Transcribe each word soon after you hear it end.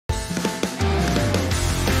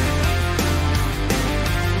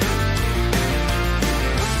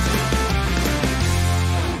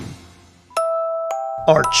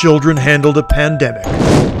Our children handled a pandemic.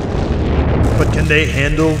 But can they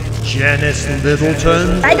handle Janice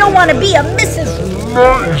Littleton? I don't want to be a Mrs.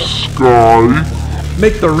 Nice guy.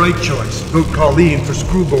 Make the right choice. Vote Colleen for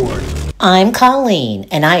school board. I'm Colleen,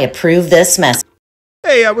 and I approve this message.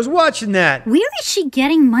 Hey, I was watching that. Where is she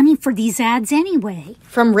getting money for these ads anyway?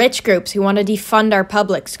 From rich groups who want to defund our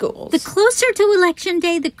public schools. The closer to election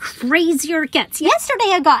day, the crazier it gets. Yesterday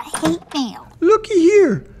I got hate mail. Looky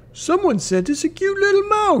here. Someone sent us a cute little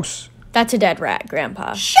mouse. That's a dead rat,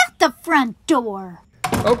 Grandpa. Shut the front door.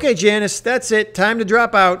 Okay, Janice, that's it. Time to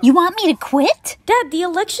drop out. You want me to quit? Dad, the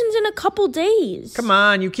election's in a couple days. Come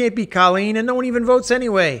on, you can't beat Colleen, and no one even votes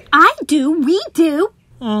anyway. I do. We do.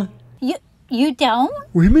 You don't?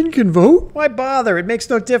 Women can vote? Why bother? It makes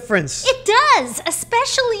no difference. It does,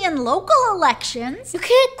 especially in local elections. You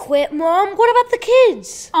can't quit, Mom. What about the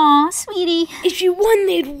kids? Aw, sweetie. If you won,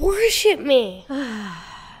 they'd worship me.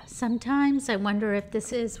 Sometimes I wonder if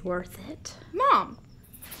this is worth it. Mom.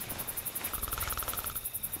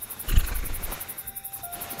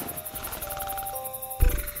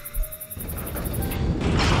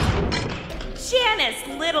 Janice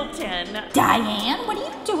Littleton. Diane, what are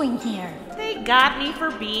you doing here? They got me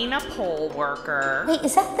for being a poll worker. Wait,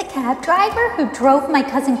 is that the cab driver who drove my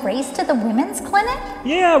cousin Grace to the women's clinic?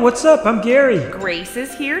 Yeah, what's up? I'm Gary. Grace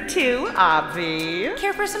is here too, Obvi.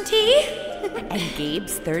 Care for some tea? And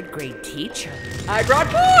Gabe's third grade teacher. I brought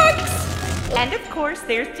books! And of course,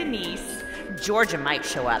 there's Janice. Georgia might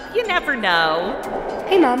show up. You never know.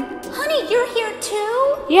 Hey, Mom. Honey, you're here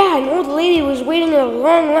too? Yeah, an old lady was waiting in a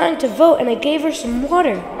long line to vote, and I gave her some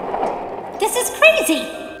water. This is crazy.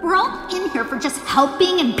 We're all in here for just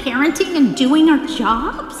helping and parenting and doing our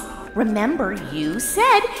jobs? Remember, you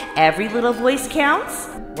said every little voice counts?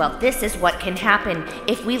 Well, this is what can happen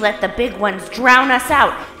if we let the big ones drown us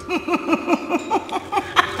out.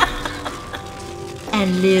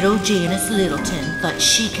 And little Janice Littleton thought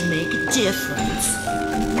she could make a difference.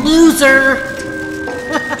 Loser!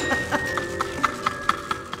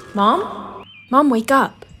 Mom? Mom, wake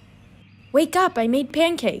up. Wake up, I made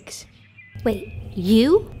pancakes. Wait,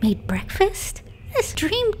 you made breakfast? This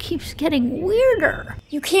dream keeps getting weirder.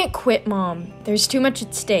 You can't quit, Mom. There's too much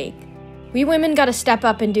at stake. We women gotta step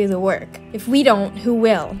up and do the work. If we don't, who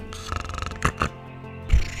will?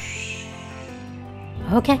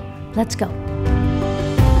 Okay, let's go.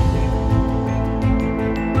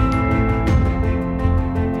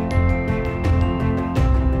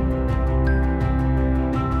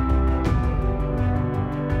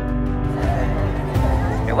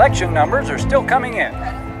 Election numbers are still coming in.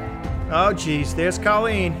 Oh, geez, there's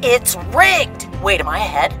Colleen. It's rigged! Wait, am I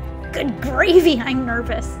ahead? Good gravy, I'm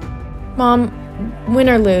nervous. Mom, win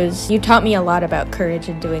or lose, you taught me a lot about courage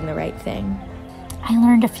and doing the right thing. I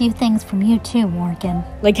learned a few things from you too, Morgan.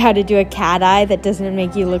 Like how to do a cat eye that doesn't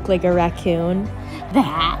make you look like a raccoon.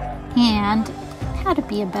 That, and how to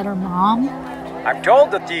be a better mom. I'm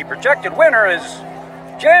told that the projected winner is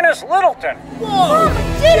Janice Littleton. Whoa!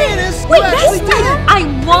 Janice! Wait, that's right! I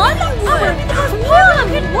won?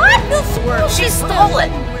 Mom, what? She stole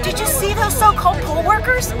it! Did you see those so-called poll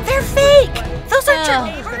workers? They're fake! Those aren't your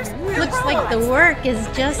neighbors. Looks like the work is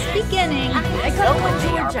just beginning. I know what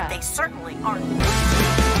they are, but they certainly aren't.